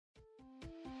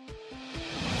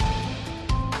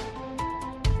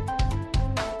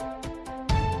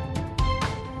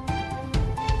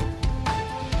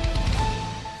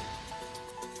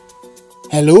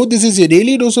Hello, this is your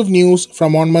daily dose of news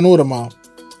from Onmanorama.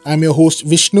 I'm your host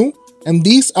Vishnu, and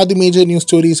these are the major news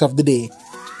stories of the day.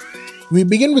 We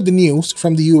begin with the news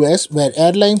from the US, where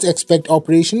airlines expect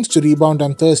operations to rebound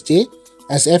on Thursday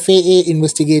as FAA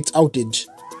investigates outage.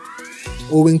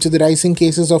 Owing to the rising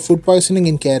cases of food poisoning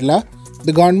in Kerala,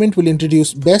 the government will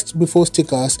introduce best before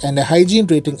stickers and a hygiene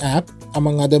rating app,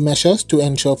 among other measures, to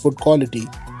ensure food quality.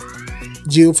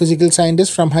 Geophysical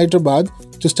scientists from Hyderabad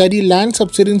to study land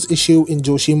subsidence issue in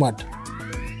Joshimath.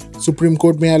 Supreme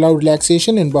Court may allow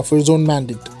relaxation in buffer zone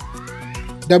mandate.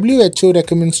 WHO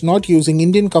recommends not using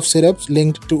Indian cough syrups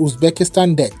linked to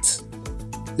Uzbekistan deaths.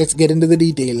 Let's get into the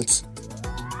details.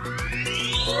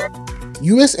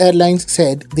 US Airlines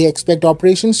said they expect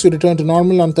operations to return to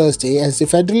normal on Thursday as the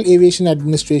Federal Aviation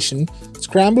Administration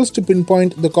scrambles to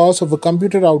pinpoint the cause of a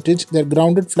computer outage that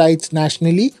grounded flights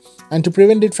nationally and to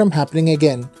prevent it from happening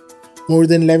again. More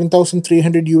than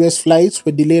 11,300 US flights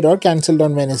were delayed or cancelled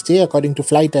on Wednesday, according to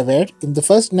FlightAware, in the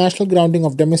first national grounding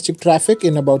of domestic traffic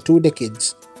in about 2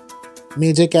 decades.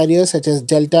 Major carriers such as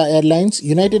Delta Airlines,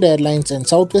 United Airlines, and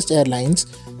Southwest Airlines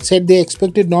said they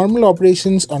expected normal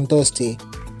operations on Thursday.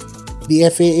 The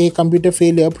FAA computer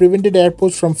failure prevented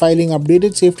airports from filing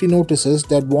updated safety notices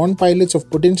that warn pilots of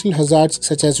potential hazards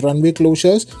such as runway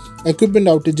closures, equipment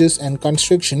outages, and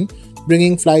construction,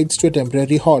 bringing flights to a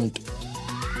temporary halt.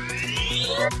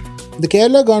 The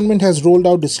Kerala government has rolled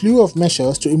out a slew of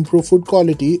measures to improve food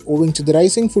quality owing to the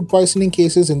rising food poisoning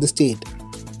cases in the state.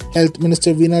 Health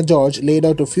Minister Veena George laid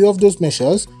out a few of those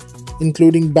measures,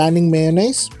 including banning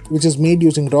mayonnaise, which is made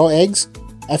using raw eggs,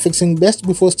 affixing best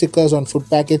before stickers on food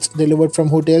packets delivered from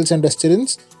hotels and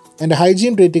restaurants, and a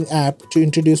hygiene rating app to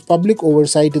introduce public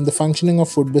oversight in the functioning of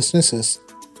food businesses.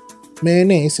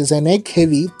 Mayonnaise is an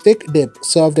egg-heavy, thick dip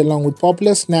served along with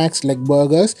popular snacks like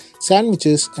burgers,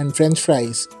 sandwiches, and French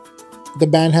fries. The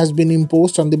ban has been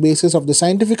imposed on the basis of the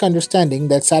scientific understanding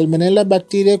that salmonella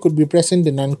bacteria could be present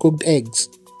in uncooked eggs.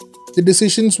 The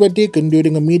decisions were taken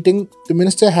during a meeting the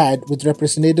minister had with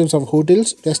representatives of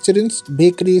hotels, restaurants,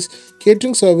 bakeries,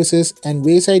 catering services, and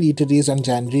wayside eateries on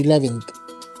January 11th.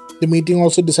 The meeting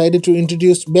also decided to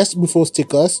introduce best before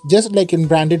stickers, just like in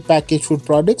branded packaged food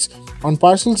products, on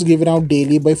parcels given out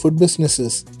daily by food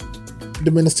businesses.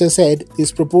 The minister said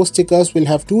these proposed stickers will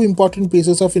have two important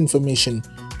pieces of information.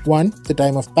 1. The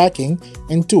time of packing,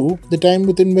 and 2. The time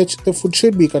within which the food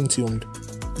should be consumed.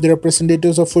 The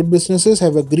representatives of food businesses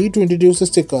have agreed to introduce the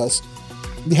stickers.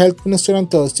 The health minister on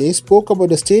Thursday spoke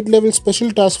about a state-level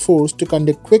special task force to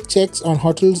conduct quick checks on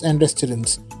hotels and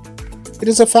restaurants. It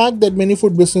is a fact that many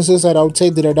food businesses are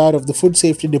outside the radar of the food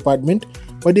safety department,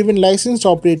 but even licensed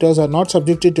operators are not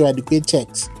subjected to adequate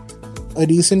checks. A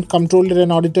recent Comptroller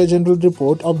and Auditor General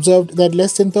report observed that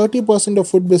less than 30% of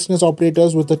food business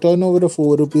operators with a turnover of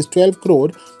over ₹12 crore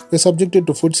were subjected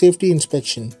to food safety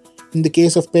inspection. In the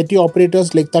case of petty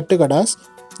operators like Tattakadas,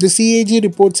 the CAG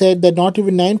report said that not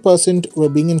even 9% were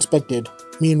being inspected.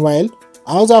 Meanwhile,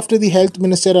 hours after the health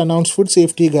minister announced food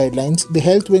safety guidelines, the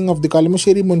health wing of the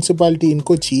Kalamassery municipality in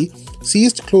Kochi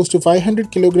seized close to 500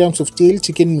 kilograms of stale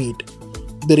chicken meat.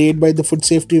 The raid by the food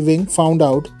safety wing found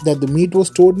out that the meat was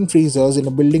stored in freezers in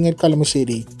a building at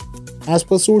Kalamassery. As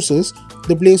per sources,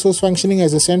 the place was functioning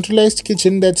as a centralized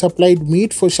kitchen that supplied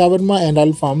meat for shawarma and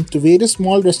alfam to various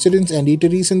small restaurants and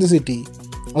eateries in the city.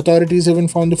 Authorities even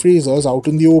found the freezers out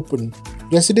in the open.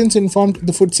 Residents informed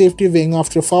the food safety wing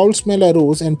after a foul smell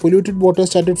arose and polluted water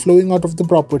started flowing out of the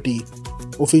property.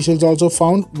 Officials also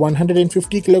found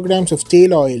 150 kilograms of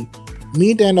stale oil.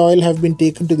 Meat and oil have been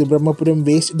taken to the Brahmapuram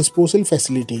waste disposal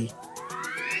facility.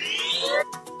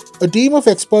 A team of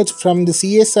experts from the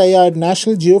CSIR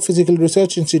National Geophysical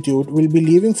Research Institute will be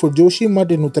leaving for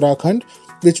Joshimath in Uttarakhand,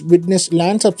 which witnessed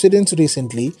land subsidence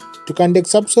recently, to conduct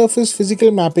subsurface physical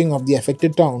mapping of the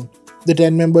affected town. The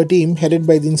 10-member team, headed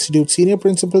by the Institute's Senior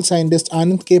Principal Scientist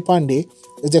Anand K. Pandey,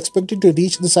 is expected to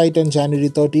reach the site on January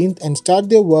 13th and start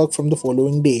their work from the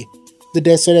following day. The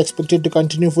tests are expected to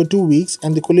continue for 2 weeks,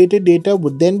 and the collated data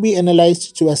would then be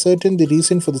analyzed to ascertain the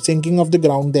reason for the sinking of the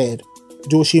ground there.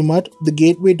 Joshimath, the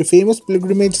gateway to famous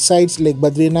pilgrimage sites like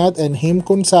Badrinath and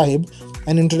Hemkund Sahib,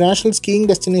 an international skiing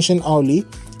destination Auli,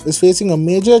 is facing a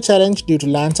major challenge due to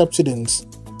land subsidence.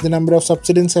 The number of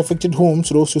subsidence-affected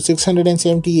homes rose to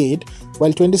 678,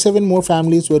 while 27 more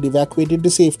families were evacuated to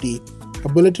safety, a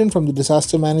bulletin from the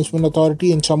Disaster Management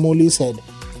Authority in Chamoli said,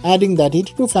 adding that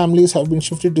 82 families have been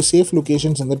shifted to safe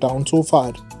locations in the town so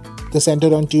far. The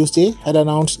centre on Tuesday had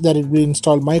announced that it will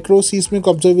install micro-seismic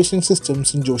observation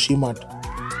systems in Joshimath.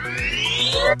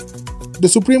 The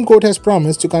Supreme Court has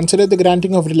promised to consider the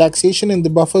granting of relaxation in the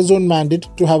buffer zone mandate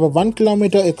to have a 1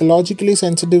 kilometer ecologically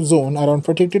sensitive zone around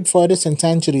protected forests and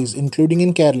sanctuaries, including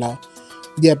in Kerala.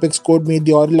 The apex court made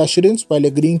the oral assurance while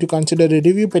agreeing to consider a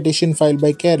review petition filed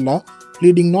by Kerala,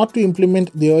 pleading not to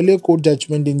implement the earlier court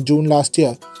judgment in June last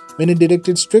year, when it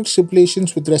directed strict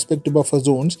stipulations with respect to buffer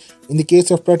zones in the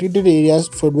case of protected areas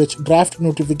for which draft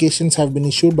notifications have been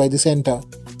issued by the centre.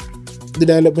 The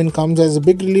development comes as a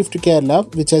big relief to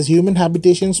Kerala, which has human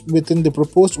habitations within the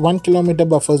proposed 1 kilometre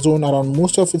buffer zone around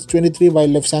most of its 23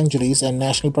 wildlife sanctuaries and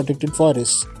national protected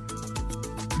forests.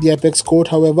 The apex court,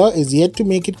 however, is yet to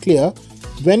make it clear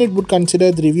when it would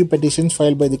consider the review petitions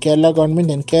filed by the Kerala government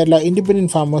and Kerala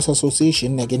Independent Farmers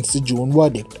Association against the June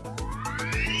verdict.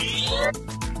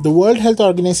 The World Health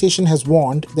Organization has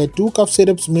warned that 2 cough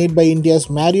syrups made by India's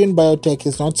Marion Biotech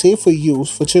is not safe for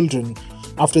use for children,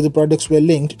 after the products were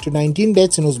linked to 19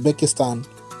 deaths in Uzbekistan.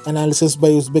 Analysis by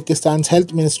Uzbekistan's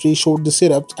health ministry showed the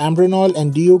syrups Ambronol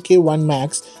and DOK1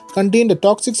 Max contained a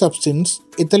toxic substance,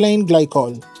 ethylene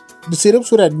glycol. The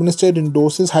syrups were administered in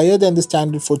doses higher than the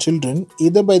standard for children,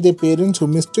 either by their parents who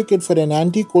mistook it for an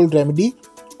anti-cold remedy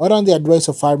or on the advice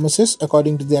of pharmacists,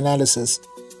 according to the analysis.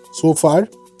 So far,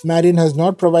 Marion has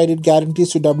not provided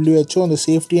guarantees to WHO on the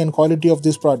safety and quality of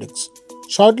these products.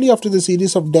 Shortly after the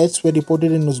series of deaths were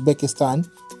reported in Uzbekistan,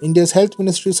 India's health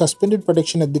ministry suspended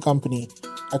protection at the company.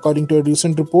 According to a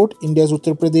recent report, India's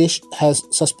Uttar Pradesh has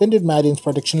suspended Marion's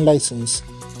protection license.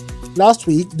 Last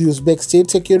week, the Uzbek State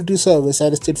Security Service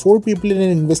arrested 4 people in an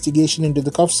investigation into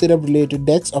the cough syrup-related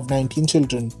deaths of 19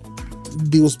 children.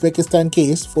 The Uzbekistan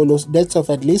case follows deaths of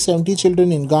at least 70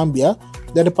 children in Gambia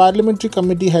that a parliamentary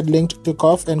committee had linked to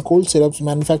cough and cold syrups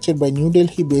manufactured by New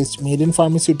Delhi-based Maiden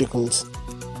Pharmaceuticals.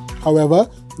 However,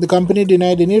 the company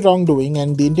denied any wrongdoing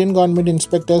and the Indian government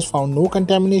inspectors found no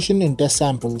contamination in test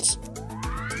samples.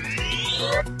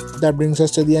 That brings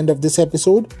us to the end of this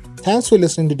episode. Thanks for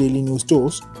listening to Daily News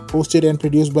Dose, hosted and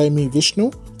produced by me,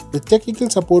 Vishnu, with technical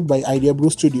support by Idea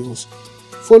Brew Studios.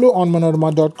 Follow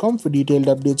Onmanorama.com for detailed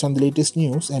updates on the latest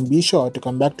news and be sure to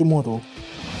come back tomorrow.